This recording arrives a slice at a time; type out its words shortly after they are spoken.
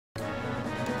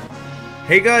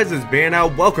Hey guys, it's Ben now.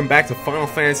 Welcome back to Final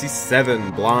Fantasy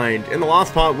VII Blind. In the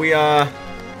last part, we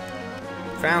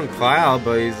found Cloud,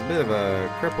 but he's a bit of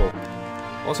a cripple.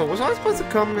 Also, was I supposed to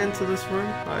come into this room?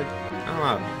 I don't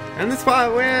know. And this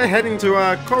part, we're heading to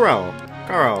Corel.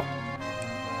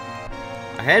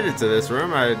 I headed to this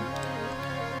room. I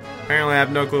apparently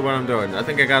have no clue what I'm doing. I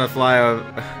think I gotta fly over,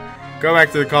 go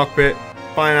back to the cockpit,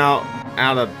 find out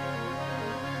how to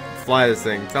fly this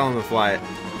thing. Tell him to fly it.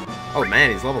 Oh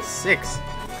man, he's level 6.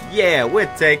 Yeah,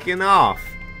 we're taking off.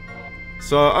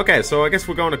 So, okay, so I guess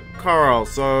we're going to Corel,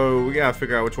 so we gotta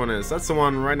figure out which one it is. That's the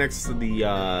one right next to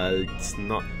the, it's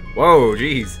not... Whoa,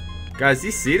 jeez. Guys, do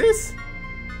you see this?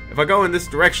 If I go in this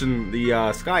direction,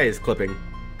 the, sky is clipping.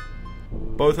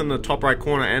 Both in the top right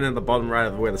corner and in the bottom right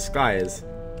of where the sky is.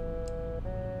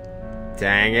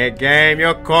 Dang it, game,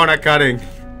 you're corner cutting.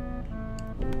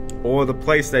 Or the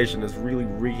PlayStation is really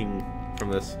reeking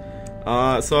from this.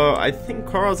 So I think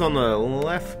Corel's on the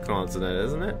left continent,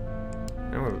 isn't it?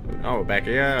 Oh, back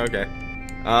here, okay.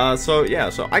 So yeah,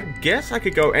 so I guess I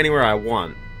could go anywhere I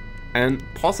want. And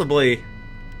possibly...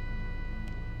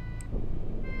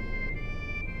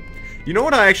 You know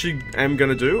what I actually am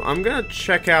gonna do? I'm gonna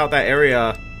check out that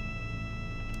area...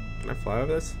 Can I fly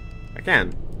over this? I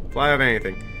can. Fly over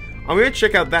anything. I'm gonna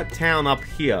check out that town up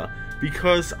here.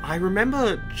 Because I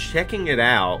remember checking it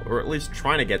out, or at least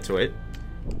trying to get to it.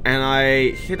 And I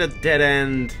hit a dead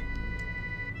end,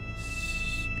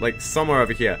 like somewhere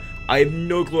over here. I have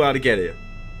no clue how to get here,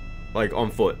 like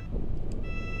on foot.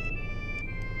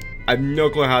 I have no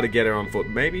clue how to get here on foot.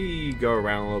 Maybe you go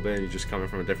around a little bit and you're just coming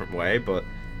from a different way, but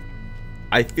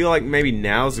I feel like maybe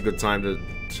now's a good time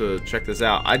to check this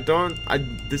out.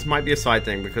 This might be a side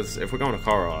thing because if we're going to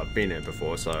Corel, I've been here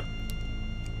before, so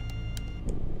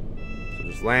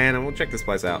just land and we'll check this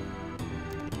place out.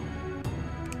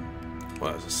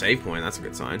 Well, it's a save point, that's a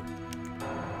good sign.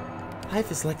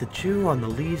 Life is like the dew on the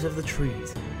leaves of the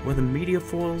trees. Where the meteor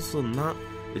falls or not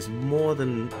is no more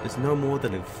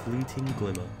than a fleeting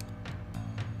glimmer.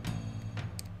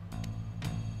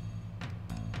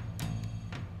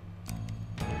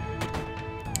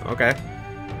 Okay.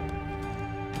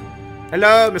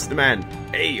 Hello, Mr. Man.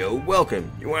 Hey, yo,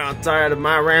 welcome. You aren't tired of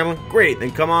my rambling? Great, then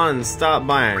come on and start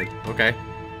buying. Okay.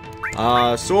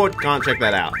 Sword, can't check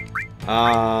that out.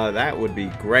 That would be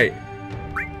great.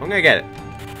 I'm gonna get it.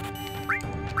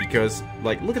 Because,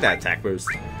 like, look at that attack boost.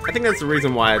 I think that's the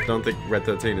reason why I don't think Red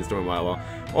 13 is doing well.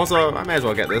 Also, I may as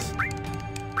well get this.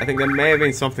 I think there may have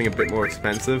been something a bit more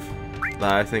expensive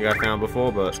that I think I found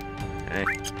before, but hey.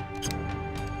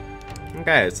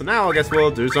 Okay, so now I guess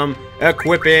we'll do some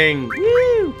equipping.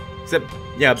 Woo! Except,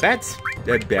 yeah,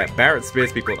 Barret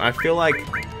spears people. I feel like,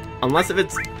 unless if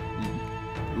it's,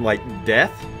 like,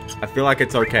 death, I feel like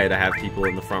it's okay to have people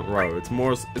in the front row. It's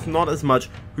not as much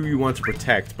who you want to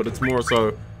protect, but it's more so,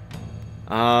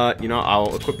 you know,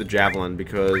 I'll equip the javelin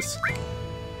because,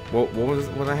 what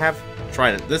did I have?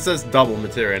 Trident. This says double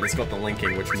materia and it's got the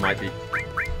linking, which might be,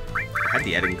 I had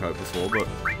the editing code before, but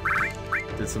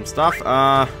did some stuff.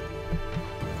 I'll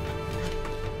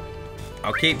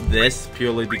keep this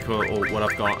purely because, or what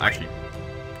I've got, actually.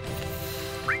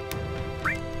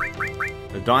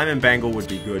 The diamond bangle would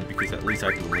be good because at least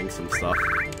I can link some stuff.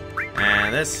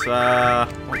 And this,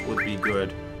 what would be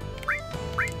good?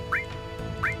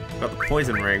 Got the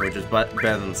poison ring, which is better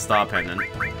than the star pendant,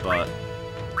 but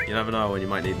you never know when you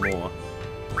might need more.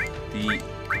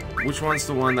 Which one's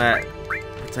the one that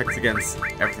protects against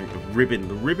everything? The ribbon.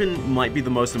 The ribbon might be the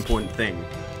most important thing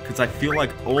because I feel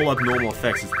like all abnormal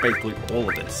effects is basically all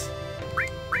of this.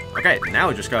 Okay, now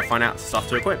we just gotta find out stuff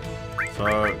to equip.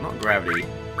 So, not gravity.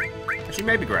 Actually,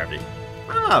 maybe gravity.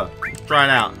 Oh, let's try it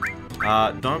out.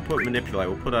 Don't put manipulate.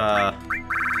 We'll put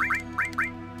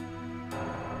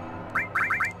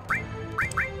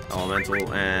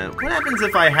elemental. And what happens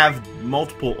if I have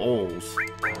multiple alls?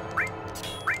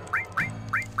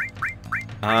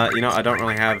 You know, I don't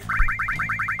really have.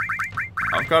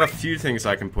 I've got a few things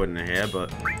I can put in here,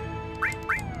 but I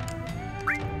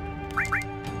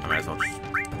might as well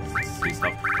just see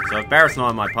stuff. So if Barret's not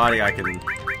in my party, I can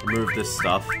remove this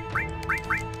stuff.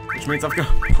 Which means I've got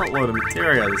a buttload of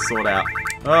materia to sort out.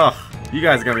 Ugh, you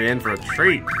guys are gonna be in for a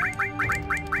treat.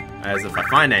 As if I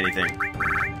find anything.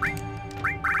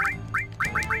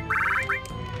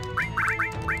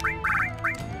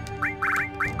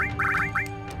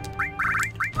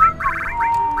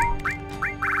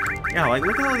 Yeah, like,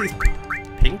 look at all these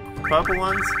pink, purple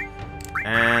ones.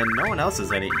 And no one else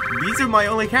has any. These are my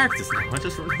only characters now, I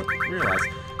just realized.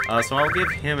 So I'll give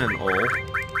him an all.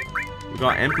 We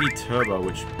got MP Turbo,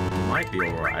 which might be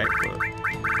alright, but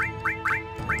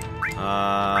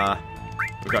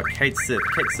we got Kate Sith.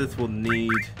 Kate Sith will need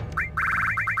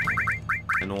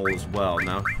and all as well.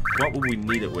 Now, what would we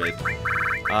need it with?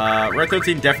 Red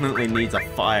 13 definitely needs a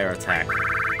fire attack.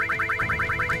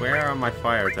 Where are my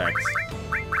fire attacks?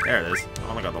 There it is. I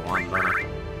only got the one, don't I?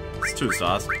 It's 2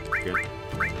 stars. Good.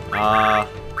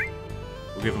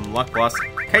 We'll give him luck plus.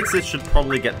 Kate Sith should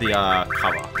probably get the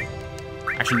cover.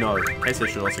 Actually, no. Kate Sith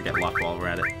should also get luck while we're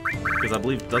at it. Because I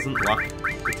believe, doesn't luck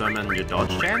determine your dodge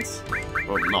chance?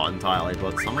 Well, not entirely,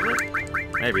 but some of it?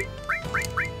 Maybe.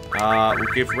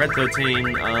 We'll give Red 13,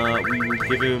 we will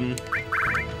give him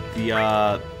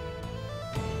the,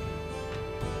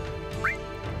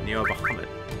 Neo Bahamut.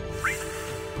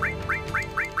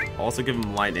 I'll also give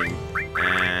him Lightning,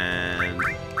 and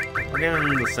I'll give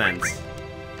him the Sense.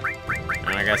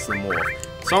 And I guess the Morph.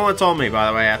 Someone told me, by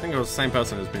the way, I think it was the same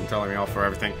person who's been telling me off for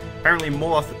everything. Apparently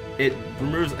Morph, it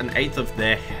removes 1/8 of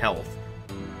their health.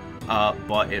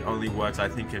 But it only works, I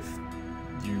think, if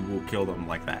you will kill them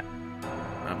like that.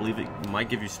 I believe it might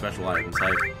give you special items.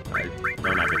 I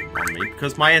don't have it on me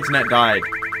because my internet died.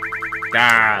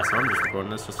 Ah, so I'm just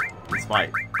recording this just in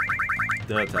spite.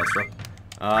 Duh, Telstra.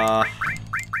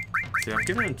 See, I've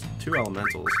given him 2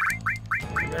 elementals.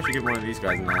 Maybe I should give one of these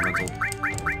guys an elemental.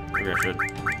 Maybe I should.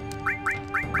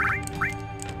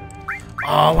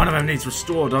 Oh, one of them needs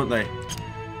restore, don't they?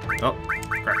 Oh,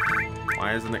 crap.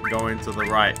 Why isn't it going to the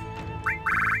right?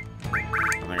 I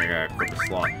think I gotta equip the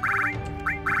slot.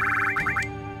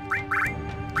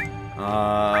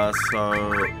 So...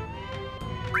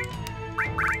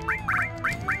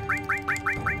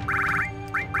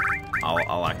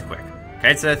 I'll act quick.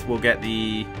 Kate Sith will get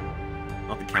the...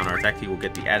 not the counter attack, he will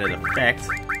get the added effect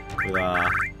with,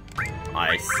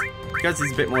 ice. Because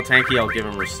he's a bit more tanky, I'll give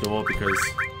him restore because...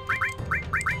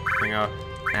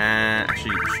 And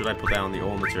actually, should I put that on the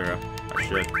all material? I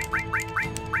should.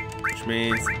 Which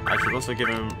means I should also give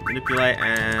him manipulate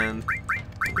and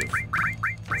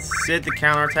Sid the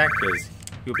counter attack because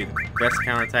he'll be the best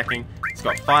counter attacking. He's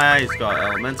got fire, he's got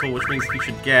elemental, which means he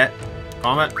should get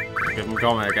comet. Give him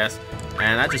comet, I guess.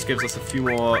 And that just gives us a few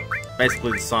more,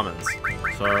 basically the summons.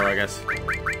 So I guess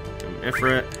give him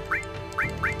Ifrit,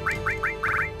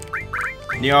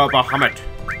 Neo Bahamut,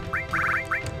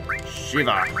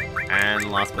 Shiva.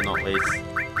 And last but not least...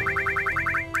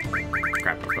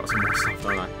 Crap, I've got some more stuff,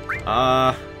 don't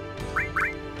I?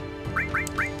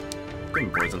 Give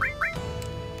him poison.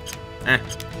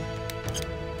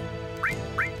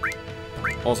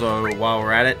 Also, while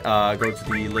we're at it, go to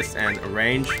the list and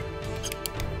arrange.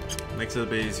 Makes it a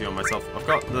bit easier on myself. I've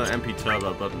got the MP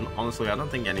Turbo, but honestly, I don't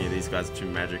think any of these guys are too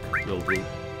magic. Will do.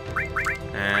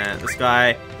 And this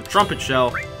guy, the Trumpet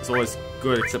Shell, is always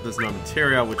good, except there's no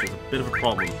materia, which is a bit of a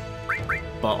problem.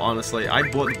 But honestly, I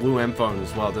bought the blue M phone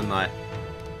as well, didn't I?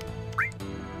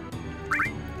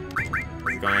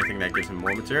 Has he got anything that gives him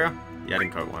more material? The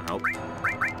adding coat won't help.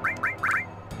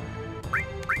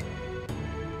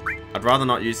 I'd rather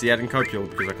not use the adding coat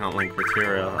build because I can't link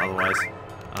material otherwise.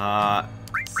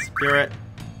 Spirit.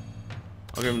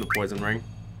 I'll give him the poison ring.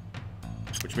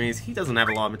 Which means he doesn't have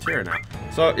a lot of material now.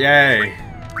 So, yay!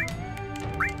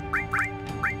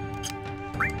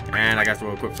 And I guess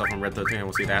we'll equip stuff on Red 13 and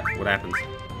we'll see that what happens.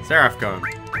 Seraph Cone.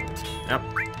 Yep.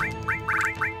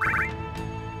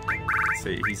 Let's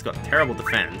see, he's got terrible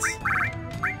defense.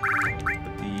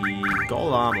 But the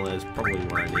gold armor is probably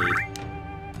what I need.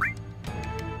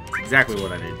 It's exactly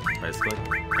what I need, basically.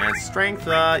 And strength,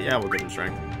 yeah, we'll give him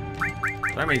strength.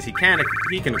 So that means he can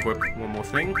equip one more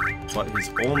thing, but his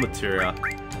all materia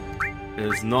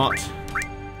is not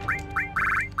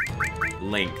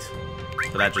linked.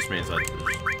 But that just means that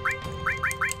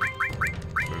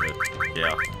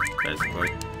yeah, basically.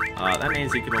 That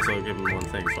means he can also give him one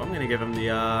thing, so I'm going to give him the,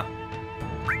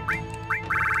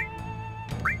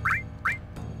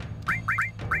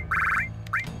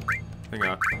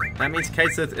 that means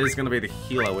Kate Sith is going to be the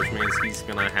healer, which means he's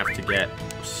going to have to get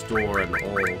Restore and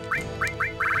all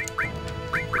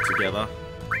put together.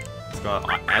 It's got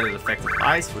added effect of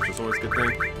ice, which is always a good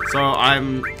thing. So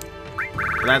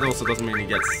that also doesn't mean he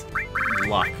gets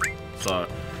luck, so...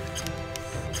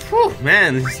 Whew,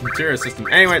 man, this material system.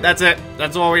 Anyway, that's it.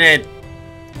 That's all we need.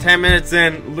 10 minutes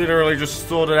in, literally just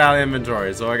sorted out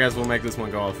inventory, so I guess we'll make this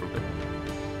one go off for a bit.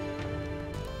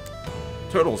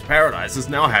 Turtles Paradise is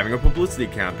now having a publicity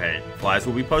campaign. Flyers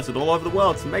will be posted all over the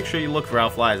world, so make sure you look for our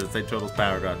flyers that say Turtles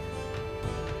Paradise.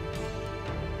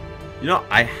 You know,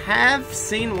 I have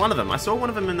seen one of them. I saw one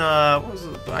of them in, what was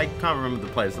it? I can't remember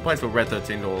the place. The place where Red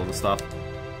 13 did all the stuff.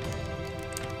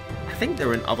 I think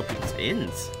they're in other people's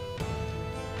inns.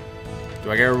 Do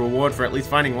I get a reward for at least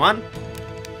finding one?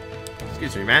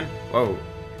 Excuse me, man. Whoa.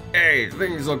 Hey,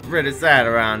 things look pretty sad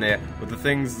around here. With the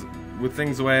things with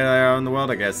things the way they are in the world,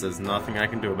 I guess there's nothing I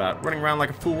can do about it. Running around like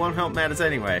a fool won't help matters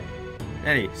anyway.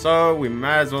 So we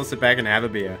might as well sit back and have a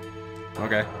beer.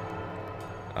 Okay.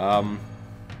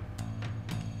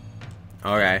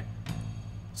 Okay.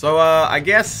 So, I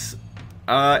guess,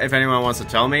 if anyone wants to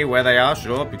tell me where they are,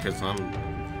 sure, because I'm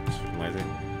too lazy.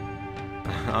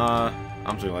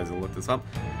 I'm too lazy to look this up.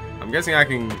 I'm guessing I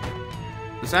can...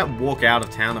 Does that walk out of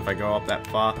town if I go up that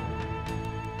far?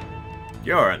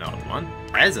 You're an odd one.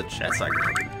 There's a chest I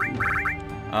can...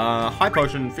 High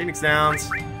Potion, Phoenix Downs.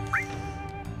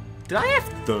 Did I have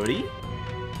 30?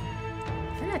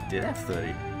 I think I did have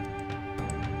 30.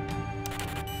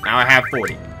 Now I have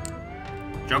 40.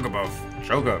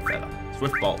 Choco Feather.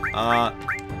 Swift Bolt.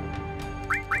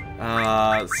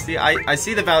 See, I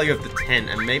see the value of the tent,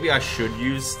 and maybe I should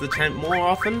use the tent more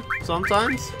often,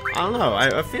 sometimes? I don't know,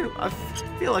 I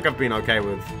feel like I've been okay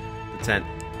with the tent.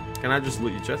 Can I just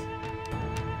loot your chest?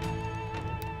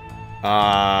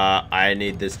 I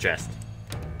need this chest.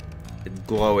 It's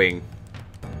glowing.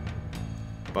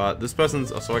 But this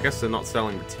person's, so I guess they're not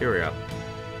selling materia.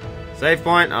 Save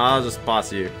point, I'll just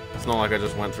pass you. It's not like I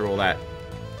just went through all that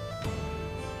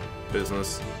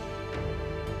business.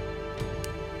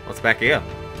 What's back here?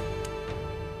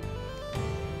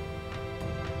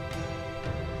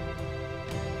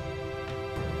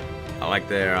 I like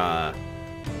their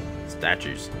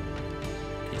statues,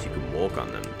 because you can walk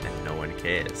on them and no one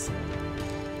cares.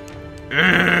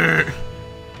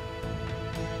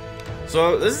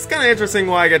 So this is kind of interesting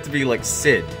why I get to be like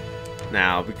Sid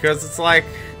now, because it's like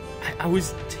I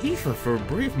was Tifa for a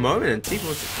brief moment and Tifa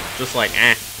was just like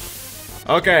eh.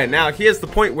 Okay, now here's the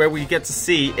point where we get to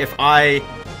see if I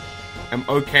am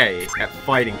okay at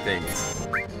fighting things.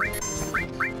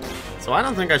 So I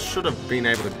don't think I should have been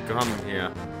able to come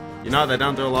here. You know, they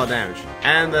don't do a lot of damage.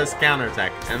 And there's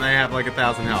counterattack, and they have like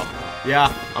 1,000 health.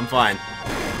 Yeah, I'm fine.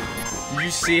 Do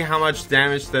you see how much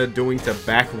damage they're doing to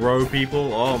back row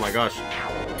people? Oh my gosh.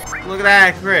 Look at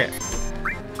that crit.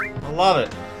 I love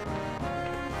it.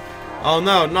 Oh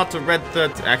no, not to Red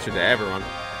 13. Actually, to everyone.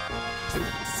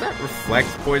 Does that reflect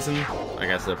poison? I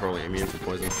guess they're probably immune to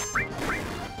poison.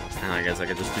 And I guess I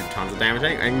could just do tons of damage.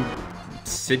 And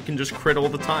Sid can just crit all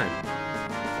the time.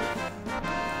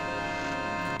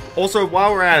 Also,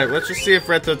 while we're at it, let's just see if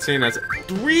Red 13 has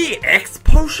 3 X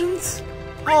potions?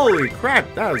 Holy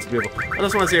crap, that was beautiful. I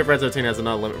just want to see if Red 13 has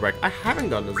another limit break. I haven't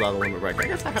gotten his other limit break. I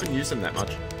guess I haven't used him that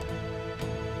much.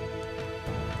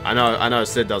 I know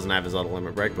Sid doesn't have his other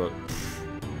limit break, but...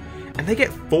 And they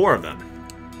get 4 of them.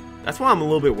 That's why I'm a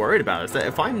little bit worried about it. Is that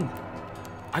if I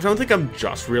don't think I'm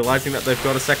just realizing that they've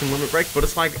got a second limit break, but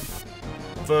it's like...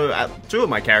 For 2 of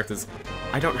my characters,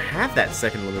 I don't have that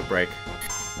second limit break.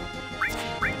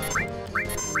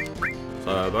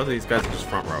 So both of these guys are just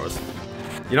front rowers.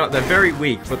 You know, they're very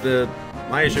weak, but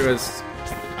my issue is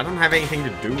I don't have anything to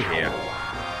do here.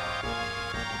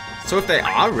 So if they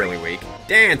are really weak,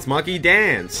 dance, monkey,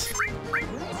 dance!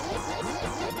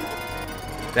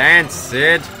 Dance,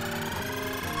 Sid!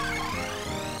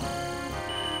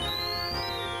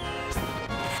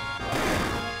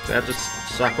 That just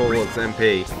suck all its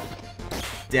MP.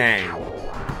 Dang.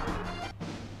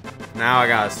 Now I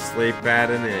gotta sleep at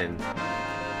an inn.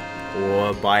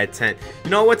 Or buy a tent.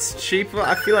 You know what's cheaper?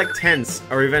 I feel like tents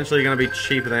are eventually going to be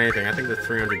cheaper than anything. I think they're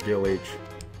 300 gil each.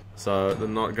 So they're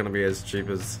not going to be as cheap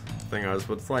as thingos,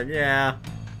 but it's like, yeah.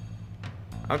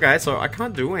 Okay, so I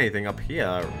can't do anything up here.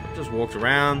 I just walked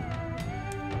around.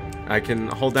 I can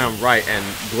hold down right and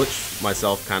glitch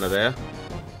myself kind of there.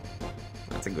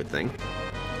 That's a good thing.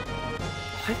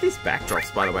 I like these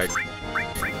backdrops, by the way.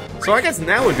 So I guess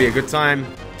now would be a good time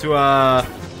to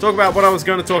talk about what I was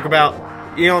going to talk about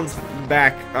eons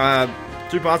back.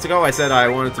 2 parts ago I said I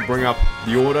wanted to bring up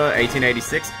The Order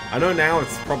 1886. I know now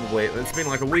it's been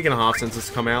like a week and a half since it's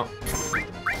come out.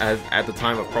 At the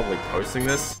time of probably posting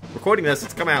this. Recording this,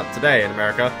 it's come out today in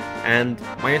America, and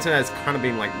my internet has kind of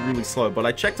been like really slow, but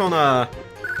I checked on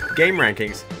game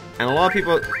rankings, and a lot of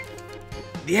people...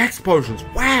 The X potions!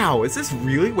 Wow! Is this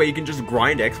really where you can just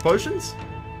grind X potions?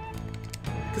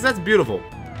 Because that's beautiful.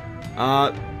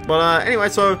 Anyway,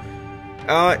 so...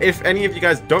 if any of you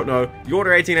guys don't know, The Order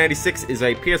 1886 is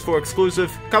a PS4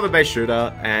 exclusive, cover-based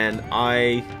shooter, and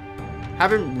I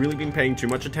haven't really been paying too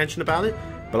much attention about it,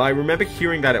 but I remember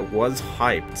hearing that it was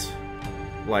hyped,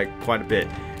 like, quite a bit.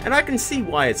 And I can see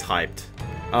why it's hyped.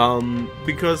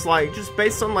 Because, like, just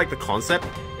based on, like, the concept,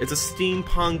 it's a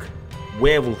steampunk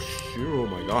werewolf shooter. Oh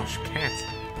my gosh, cat.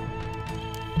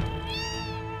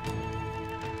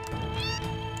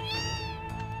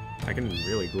 I can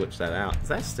really glitch that out. Is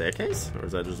that a staircase? Or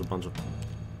is that just a bunch of...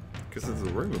 Because there's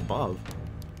a room above.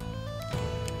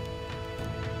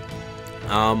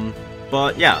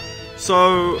 But yeah,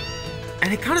 so,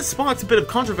 and it kind of sparked a bit of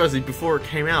controversy before it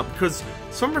came out, because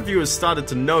some reviewers started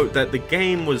to note that the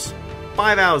game was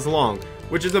 5 hours long,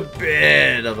 which is a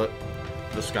bit of a,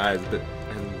 this guy is a bit,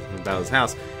 and about his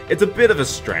house, it's a bit of a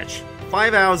stretch.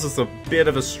 5 hours is a bit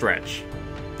of a stretch,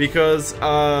 because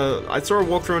I saw a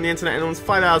walkthrough on the internet and it was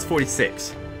 5 hours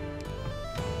 46.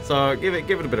 So give it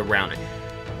a bit of rounding.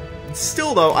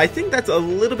 Still though, I think that's a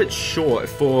little bit short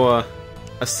for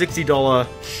a $60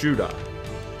 shooter.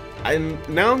 And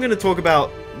now I'm going to talk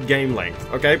about game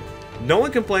length, okay? No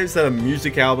one complains that a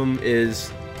music album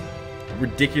is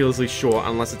ridiculously short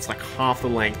unless it's like half the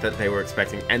length that they were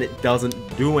expecting, and it doesn't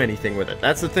do anything with it.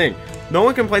 That's the thing. No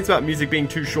one complains about music being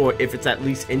too short if it's at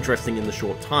least interesting in the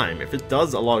short time. If it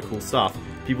does a lot of cool stuff,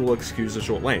 people will excuse the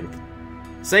short length.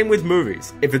 Same with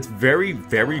movies. If it's very,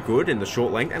 very good in the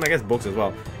short length, and I guess books as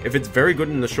well, if it's very good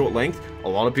in the short length, a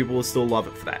lot of people will still love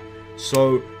it for that.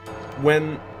 So,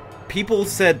 when people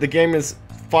said the game is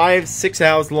 5-6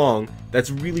 hours long, that's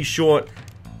really short,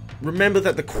 remember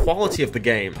that the quality of the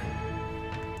game,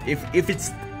 if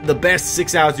it's the best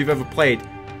 6 hours you've ever played,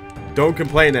 don't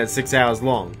complain that it's 6 hours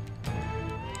long.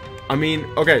 I mean,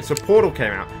 okay, so Portal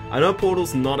came out. I know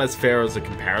Portal's not as fair as a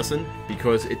comparison,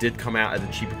 because it did come out at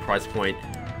a cheaper price point,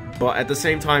 but at the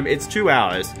same time, it's 2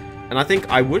 hours, and I think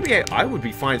I would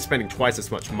be fine spending twice as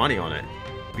much money on it,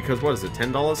 because what is it,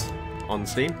 $10 on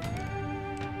Steam?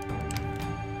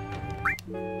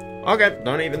 Okay,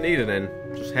 don't even need it then.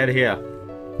 Just head here.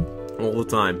 All the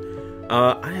time.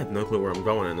 I have no clue where I'm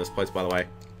going in this place, by the way.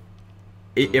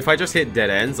 If I just hit dead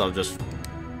ends, I'll just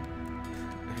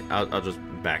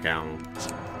back out and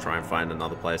try and find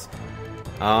another place.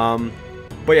 But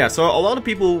yeah, so a lot of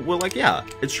people were like, yeah,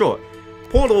 it's short.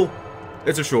 Portal,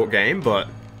 it's a short game, but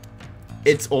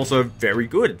it's also very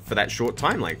good for that short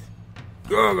time length.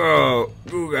 Go,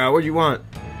 what do you want?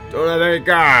 Don't have any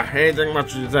car, anything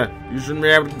much to say. You shouldn't be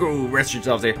able to go rest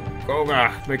yourself there. Go,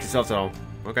 make yourself at home.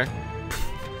 Okay.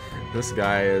 This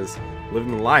guy is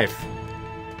living the life.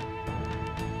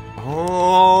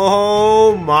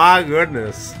 Oh my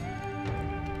goodness.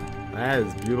 That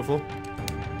is beautiful.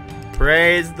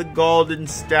 Praise the golden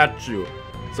statue.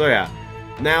 So yeah.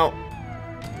 Now,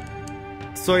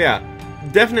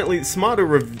 definitely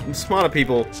smarter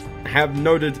people have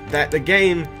noted that the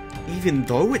game, even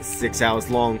though it's 6 hours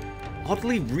long,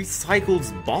 oddly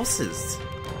recycles bosses.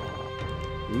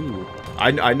 Ooh.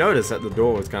 I noticed that the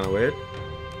door was kind of weird.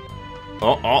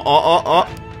 Oh.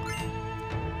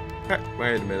 Hey,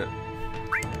 wait a minute.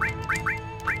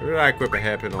 Who did I equip a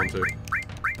hairpin onto?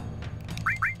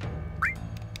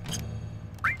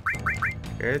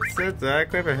 Did I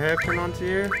equip a hairpin onto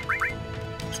you?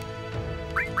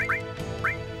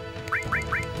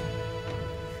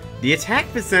 The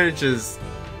attack percentages...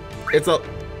 It's a...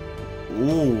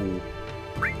 Ooh.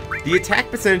 The attack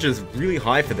percentage is really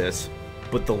high for this,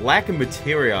 but the lack of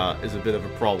materia is a bit of a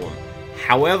problem.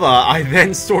 However, I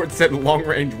then saw it set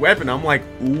long-range weapon. I'm like,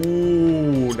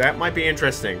 ooh, that might be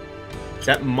interesting.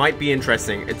 That might be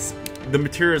interesting. It's... The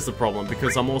materia is the problem,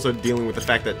 because I'm also dealing with the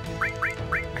fact that...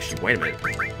 Actually, wait a minute.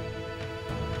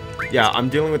 Yeah, I'm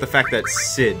dealing with the fact that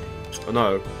Sid... Oh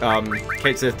no,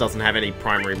 Kate Sith doesn't have any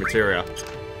primary materia.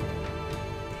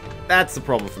 That's the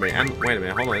problem for me. And wait a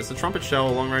minute, hold on. Is the trumpet shell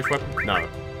a long-range weapon? No.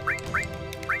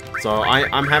 So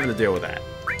I'm having to deal with that.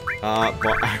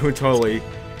 But I would totally...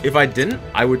 If I didn't,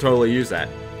 I would totally use that.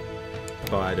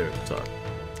 But I do, so...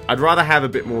 I'd rather have a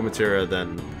bit more materia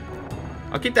than...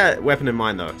 I'll keep that weapon in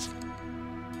mind, though.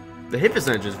 The hit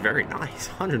percentage is very nice.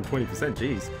 120%,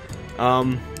 jeez.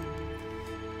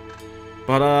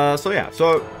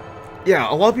 So yeah,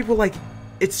 a lot of people like...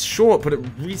 It's short, but it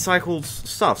recycles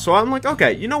stuff. So I'm like,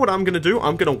 okay, you know what I'm gonna do?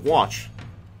 I'm gonna watch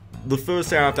the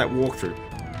first hour of that walkthrough.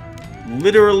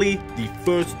 Literally, the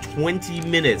first 20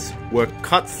 minutes were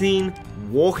cutscene,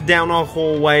 walk down a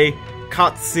hallway,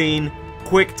 cutscene,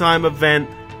 quick time event,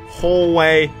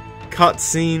 hallway,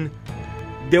 cutscene.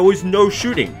 There was no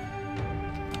shooting.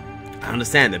 I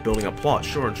understand they're building a plot,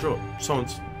 sure.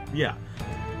 Yeah.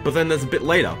 But then there's a bit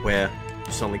later where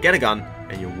you suddenly get a gun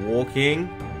and you're walking,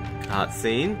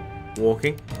 cutscene,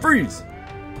 walking, freeze!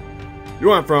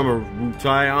 You aren't from a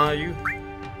Wutai, are you?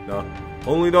 No.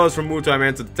 Only those from Wutai may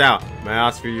enter the tower. May I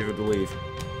ask for you to leave?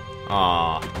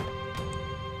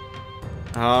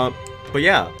 But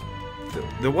yeah,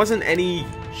 there wasn't any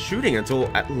shooting until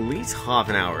at least half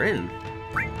an hour in.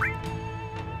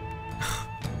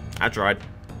 I tried.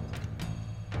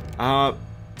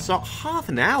 So half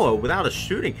an hour without a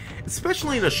shooting,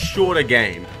 especially in a shorter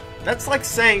game. That's like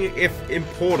saying if in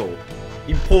Portal,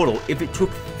 if it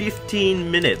took 15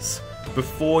 minutes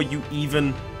before you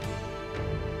even,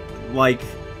 like,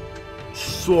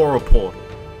 saw a portal.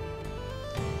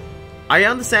 I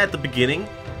understand at the beginning,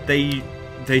 they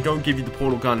don't give you the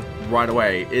portal gun right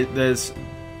away. There's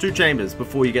 2 chambers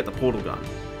before you get the portal gun.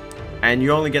 And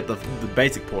you only get the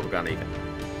basic portal gun even.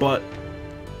 But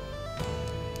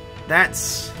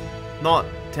that's not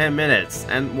 10 minutes.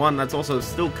 And one that's also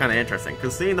still kind of interesting.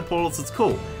 Because seeing the portals is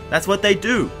cool. That's what they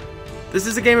do. This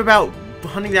is a game about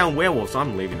hunting down werewolves.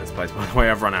 I'm leaving this place, by the way.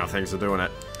 I've run out of things to do in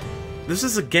it. This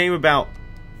is a game about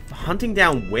hunting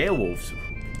down werewolves.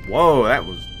 Whoa, that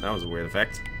was a weird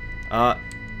effect.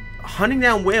 Hunting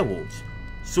down werewolves.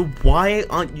 So why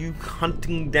aren't you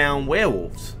hunting down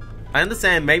werewolves? I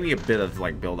understand maybe a bit of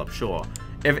like build up, sure.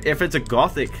 If it's a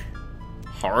gothic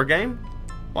horror game,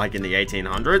 like in the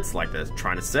 1800s, like they're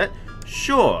trying to set,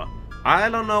 sure. I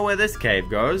don't know where this cave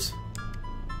goes.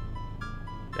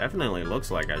 Definitely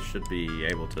looks like I should be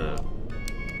able to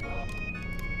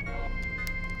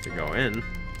go in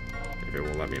if it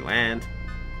will let me land.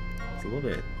 It's a little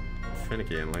bit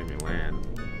finicky and letting me land.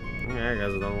 Okay, I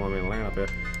guess it doesn't want me to land up here.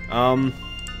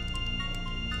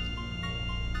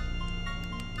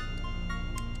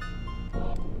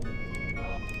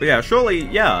 But yeah, surely,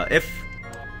 yeah, if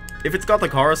it's got the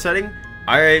horror setting,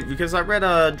 because I read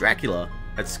Dracula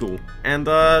at school, and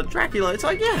Dracula, it's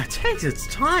like, yeah, it takes its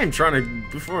time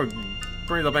before it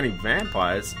brings up any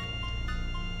vampires.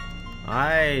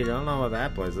 I don't know what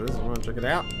that place is. You wanna check it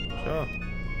out? Sure.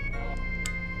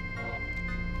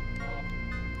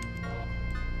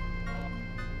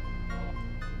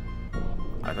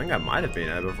 I think I might have been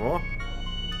there before.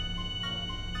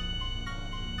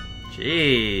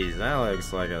 Jeez, that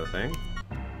looks like a thing.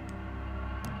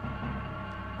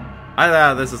 I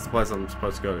thought this is the place I'm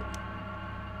supposed to go.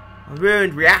 A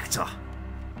ruined reactor.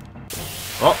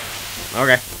 Oh,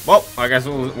 okay. Well, I guess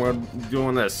we're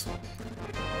doing this.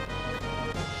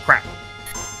 Crap.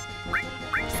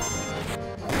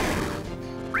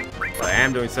 But I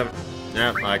am doing 7.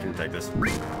 Yeah, I can take this.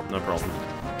 No problem.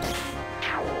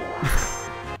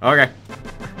 Okay.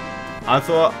 I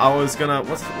thought I was gonna.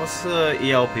 What's the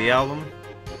ELP album?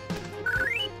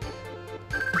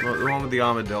 Well, the one with the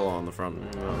armadillo on the front.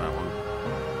 Oh, that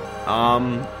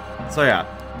one. So yeah.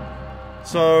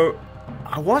 So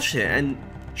I watched it, and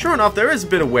sure enough, there is a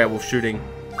bit of werewolf shooting.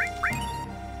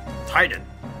 Titan.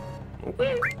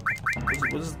 Okay.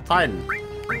 What's Titan?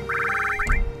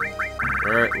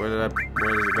 Where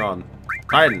is it gone?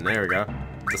 Titan. There we go.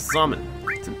 It's a summon.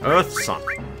 It's an Earth summon.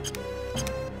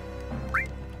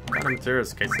 What kind of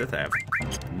materials does Sith have?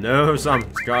 No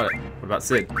summons. Got it. What about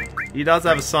Sid? He does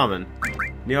have a summon.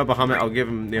 Neo Bahamut. I'll give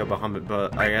him Neo Bahamut,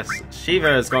 but I guess Shiva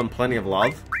has gotten plenty of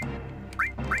love.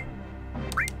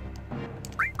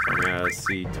 I'm gonna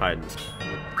see Titan.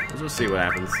 Let's just see what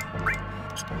happens.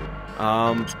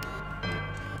 I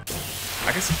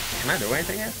guess, can I do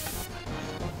anything here?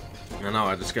 I don't know,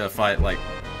 I just gotta fight, like...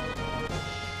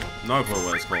 No clue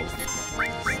what it's called.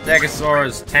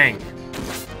 Stegosaurus tank.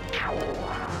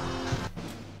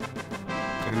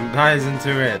 And dies in 2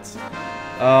 hits.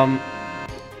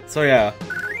 So yeah.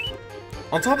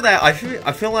 On top of that, I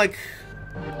feel like...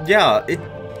 Yeah,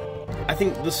 I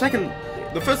think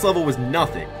the first level was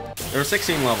nothing. There are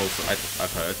 16 levels,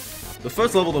 I've heard. The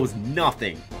first level, there was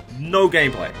nothing. No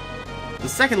gameplay. The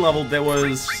second level, there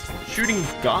was shooting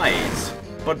guys.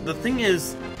 But the thing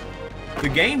is, the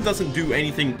game doesn't do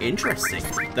anything interesting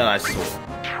that I saw.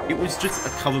 It was just a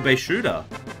cover-based shooter.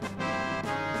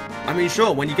 I mean,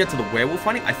 sure, when you get to the werewolf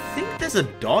fighting, I think there's a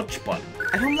dodge button.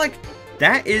 And I'm like,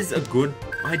 that is a good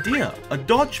idea. A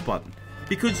dodge button.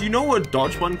 Because you know what a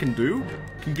dodge button can do?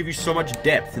 It can give you so much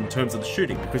depth in terms of the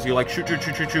shooting. Because you're like, shoot, shoot,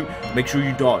 shoot, shoot, shoot. Make sure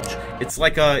you dodge. It's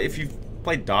like, if you've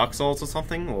played Dark Souls or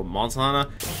something, or Monster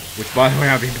Hunter, which by the way,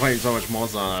 I've been playing so much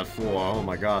Monster Hunter for, oh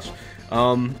my gosh.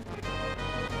 Man,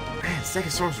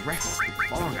 Stegosaurus Rex has been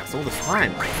following us all the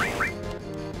time.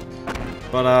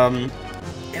 But,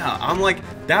 yeah, I'm like,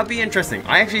 that'd be interesting.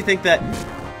 I actually think that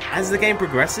as the game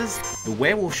progresses, the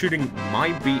werewolf shooting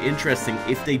might be interesting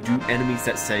if they do enemies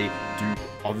that, say, do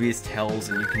obvious tells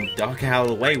and you can duck out of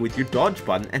the way with your dodge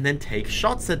button and then take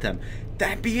shots at them.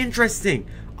 That'd be interesting.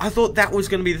 I thought that was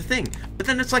going to be the thing. But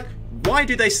then it's like, why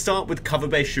do they start with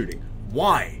cover-based shooting?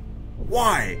 Why?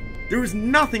 Why? There is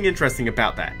nothing interesting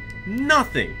about that.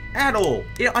 Nothing. At all.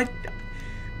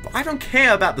 I don't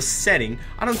care about the setting.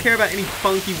 I don't care about any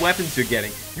funky weapons you're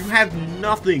getting. You have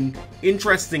nothing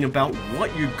interesting about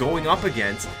what you're going up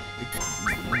against.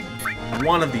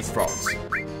 One of these frogs.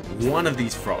 One of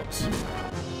these frogs.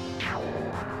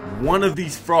 One of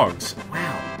these frogs.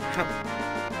 Wow.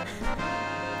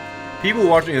 People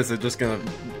watching this are just gonna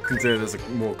consider this a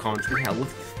more common. Yeah, look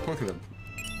at them.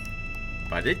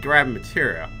 But I did grab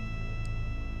material.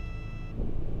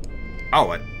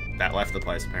 Oh, that left the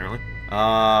place, apparently.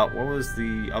 What was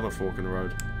the other fork in the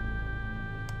road?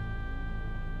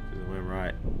 It went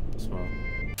right as well.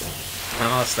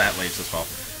 Oh, stat leaves as well.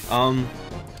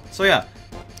 So yeah.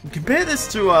 Compare this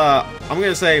to, I'm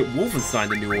gonna say Wolfenstein: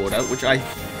 The New Order, which I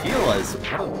feel is...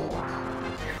 Oh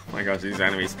my gosh, these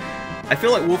enemies. I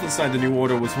feel like Wolfenstein: The New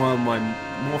Order was one of my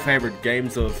more favorite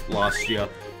games of last year,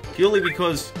 purely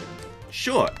because,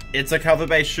 sure, it's a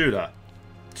cover-based shooter.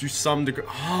 To some degree...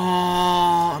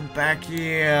 Oh, I'm back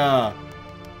here!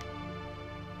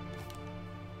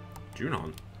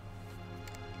 Junon.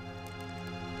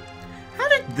 How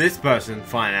did this person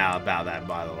find out about that,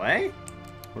 by the way?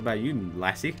 What about you,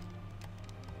 lassie?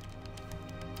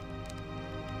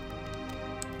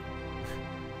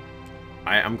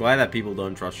 I'm glad that people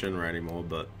don't trust Shinra anymore,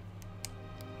 but...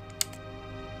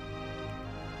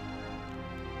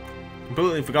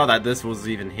 Completely forgot that this was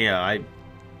even here.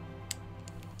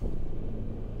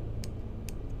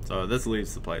 So this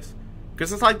leaves the place.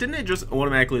 Because it's like, didn't it just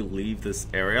automatically leave this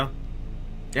area?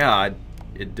 Yeah,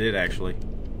 it did actually.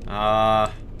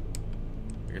 I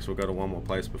guess we'll go to one more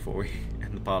place before we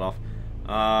end the part off.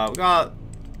 We got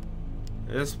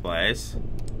this place.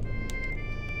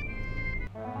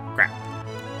 Crap.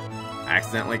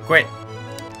 Accidentally quit.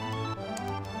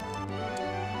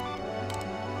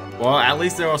 Well, at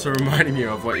least they're also reminding you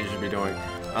of what you should be doing.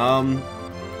 Can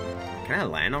I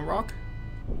land on rock?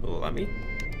 Will it let me?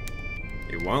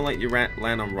 It won't let you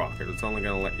land on rock. It's only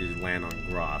gonna let you land on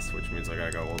grass, which means I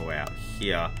gotta go all the way out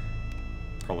here.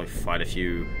 Probably fight a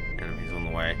few enemies on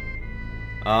the way.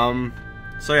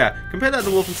 So yeah, compare that to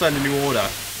Wolfenstein: The New Order.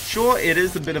 Sure, it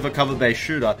is a bit of a cover-based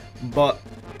shooter, but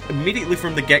immediately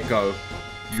from the get-go,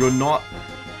 you're not...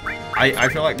 I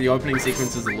feel like the opening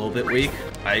sequence is a little bit weak.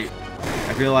 I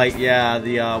feel like, yeah,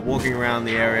 the walking around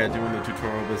the area, doing the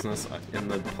tutorial business in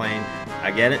the plane,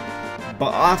 I get it.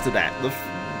 But after that, the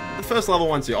first level,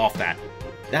 once you're off that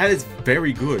is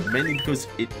very good, mainly because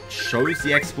it shows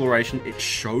the exploration, it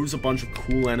shows a bunch of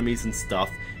cool enemies and stuff,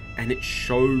 and it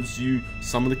shows you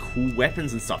some of the cool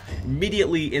weapons and stuff.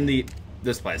 Immediately in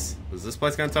this place. Is this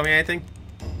place gonna tell me anything?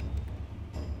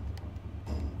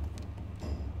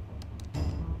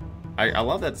 I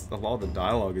love that a lot of the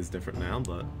dialogue is different now,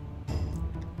 but...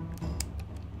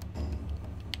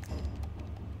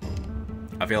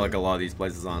 I feel like a lot of these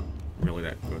places aren't really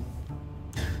that good.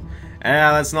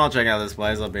 Yeah, let's not check out this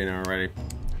place. I've been here already.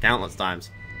 Countless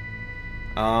times.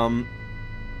 I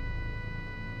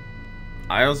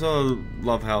also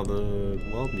love how the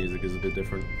world music is a bit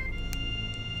different.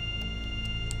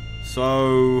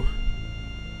 So...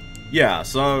 Yeah,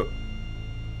 so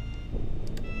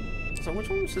which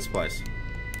one was this place?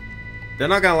 They're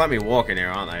not gonna let me walk in here,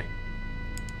 aren't they?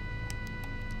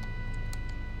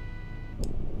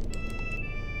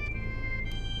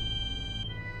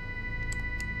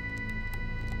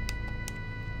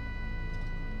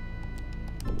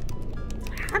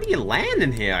 How do you land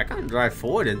in here? I can't drive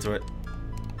forward into it.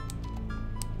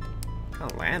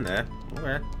 Can't land there.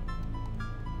 Okay.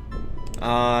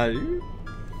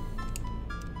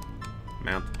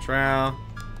 Mount the trail.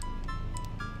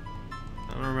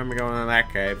 I don't remember going in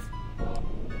that cave.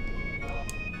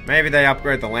 Maybe they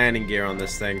upgrade the landing gear on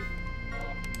this thing.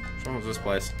 Which one was this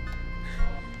place?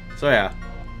 So yeah.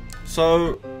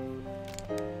 So...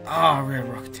 Oh, Red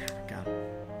Rock Town. God.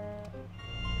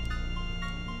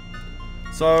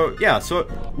 So, yeah. So,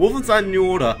 Wolfenstein: New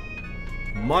Order.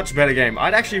 Much better game.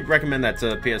 I'd actually recommend that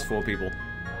to PS4 people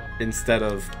instead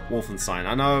of Wolfenstein.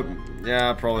 I know,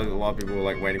 yeah, probably a lot of people were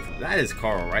like waiting for... That is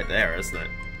coral right there, isn't it?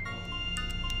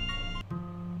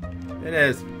 It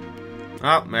is.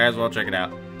 Oh, may as well check it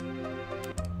out.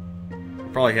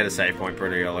 Probably hit a save point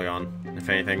pretty early on, if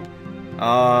anything.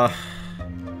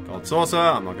 Gold Saucer.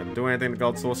 I'm not going to do anything to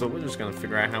Gold Saucer. We're just going to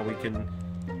figure out how we can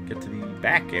get to the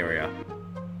back area.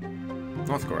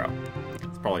 North Corral.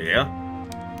 It's probably here.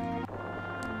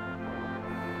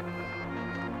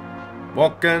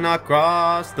 Walking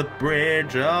across the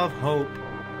bridge of hope.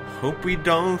 Hope we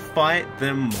don't fight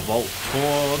them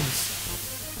Voltorbs.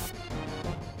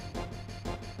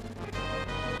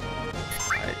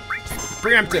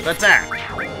 Preemptive attack!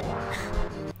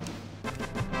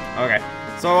 Okay,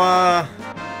 so,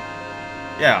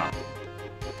 yeah.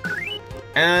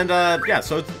 And, yeah,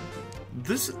 so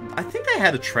this, I think they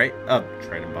had a trade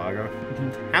embargo.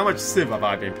 How much Civ have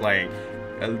I been playing?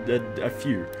 A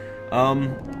few.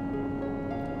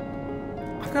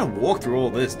 I've got to walk through all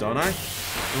this, don't I?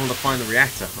 In order to find the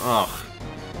reactor. Oh.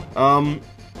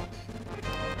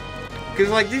 Because,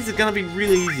 like, these are gonna be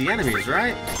really easy enemies,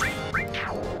 right?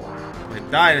 They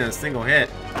died in a single hit.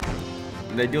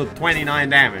 And they deal 29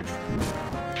 damage.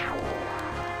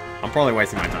 I'm probably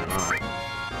wasting my time. Alright.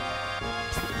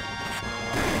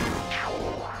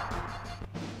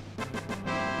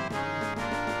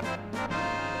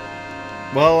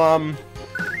 Well,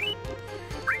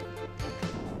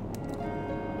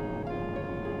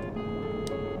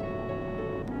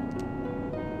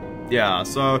 yeah,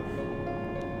 so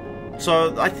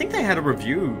I think they had a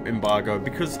review embargo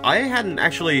because I hadn't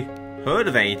actually heard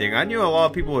of anything. I knew a lot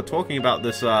of people were talking about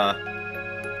this, wow,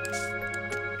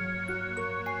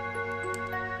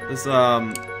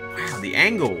 the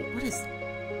angle. What is...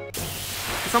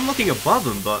 Because I'm looking above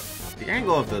him, but the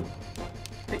angle of the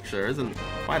picture isn't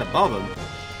quite above him.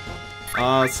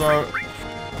 So,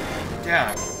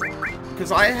 yeah.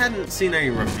 Because I hadn't seen any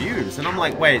reviews, and I'm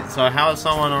like, wait, so how has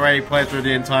someone already played through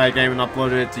the entire game and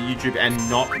uploaded it to YouTube and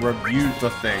not reviewed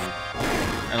the thing?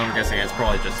 And I'm guessing it's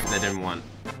probably just they didn't want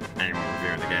anyone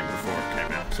reviewing the game before it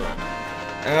came out, so...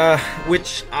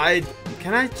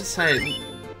 Can I just say,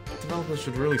 developers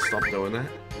should really stop doing that?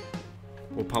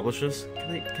 Or publishers?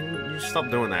 Can you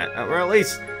stop doing that? Or at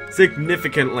least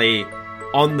significantly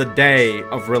on the day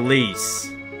of release.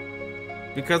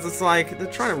 Because it's like, they're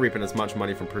trying to reap in as much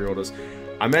money from pre-orders.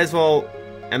 I may as well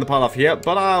end the part off here,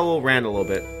 but I will rant a little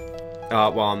bit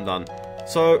while I'm done.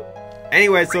 So,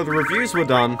 anyway, so the reviews were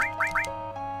done.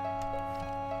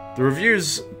 The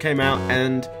reviews came out,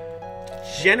 and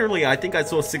generally, I think I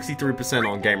saw 63%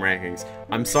 on game rankings.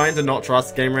 I'm starting to not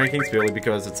trust game rankings purely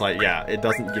because it's like, yeah, it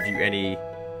doesn't give you any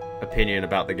opinion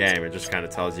about the game. It just kind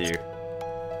of tells you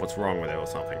what's wrong with it or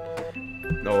something.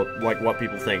 Or, like, what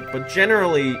people think. But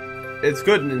generally, it's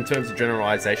good in terms of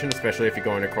generalization, especially if you're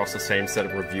going across the same set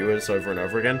of reviewers over and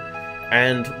over again.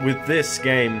 And with this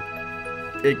game,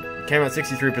 it came out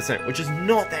 63%, which is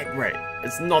not that great.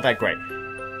 It's not that great.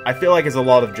 I feel like it's a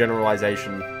lot of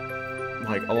generalization.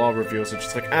 Like, a lot of reviewers are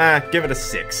just like, give it a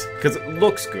 6. Because it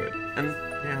looks good. And,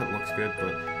 yeah, it looks good,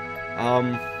 but...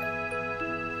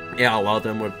 yeah, a lot of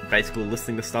them were basically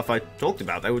listing the stuff I talked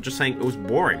about. They were just saying it was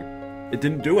boring. It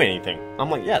didn't do anything. I'm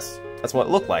like, yes, that's what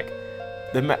it looked like.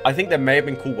 I think there may have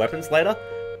been cool weapons later,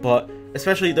 but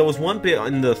especially there was one bit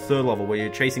in the 3rd level where you're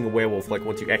chasing a werewolf, like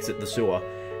once you exit the sewer,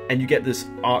 and you get this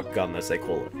arc gun, as they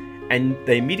call it. And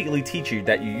they immediately teach you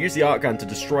that you use the arc gun to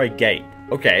destroy a gate.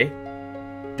 Okay.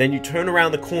 Then you turn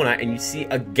around the corner and you see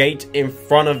a gate in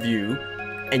front of you,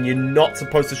 and you're not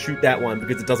supposed to shoot that one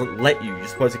because it doesn't let you. You're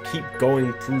supposed to keep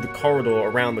going through the corridor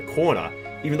around the corner,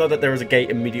 even though that there is a gate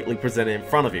immediately presented in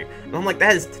front of you. And I'm like,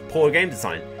 that is poor game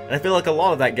design. And I feel like a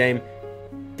lot of that game,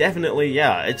 definitely,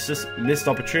 yeah, it's just missed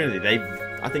opportunity.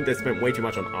 I think they spent way too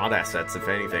much on art assets, if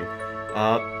anything.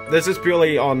 This is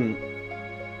purely on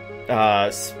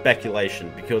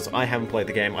speculation, because I haven't played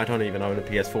the game. I don't even own a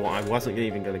PS4. I wasn't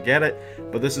even going to get it,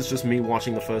 but this is just me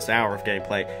watching the first hour of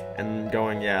gameplay and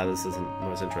going, yeah, this isn't the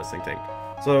most interesting thing.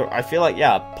 So I feel like,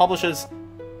 yeah, publishers,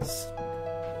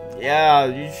 yeah,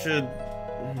 you should,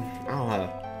 I don't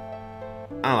know,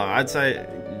 I'd say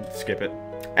skip it.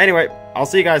 Anyway, I'll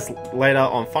see you guys later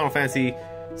on Final Fantasy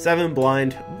VII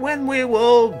Blind, when we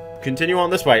will continue on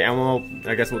this way, and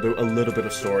I guess we'll do a little bit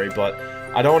of story, but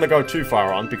I don't want to go too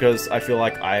far on, because I feel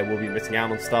like I will be missing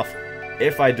out on stuff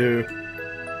if I do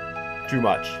too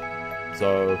much.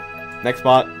 So, next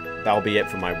part, that'll be it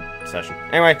for my session.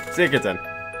 Anyway, see you kids then.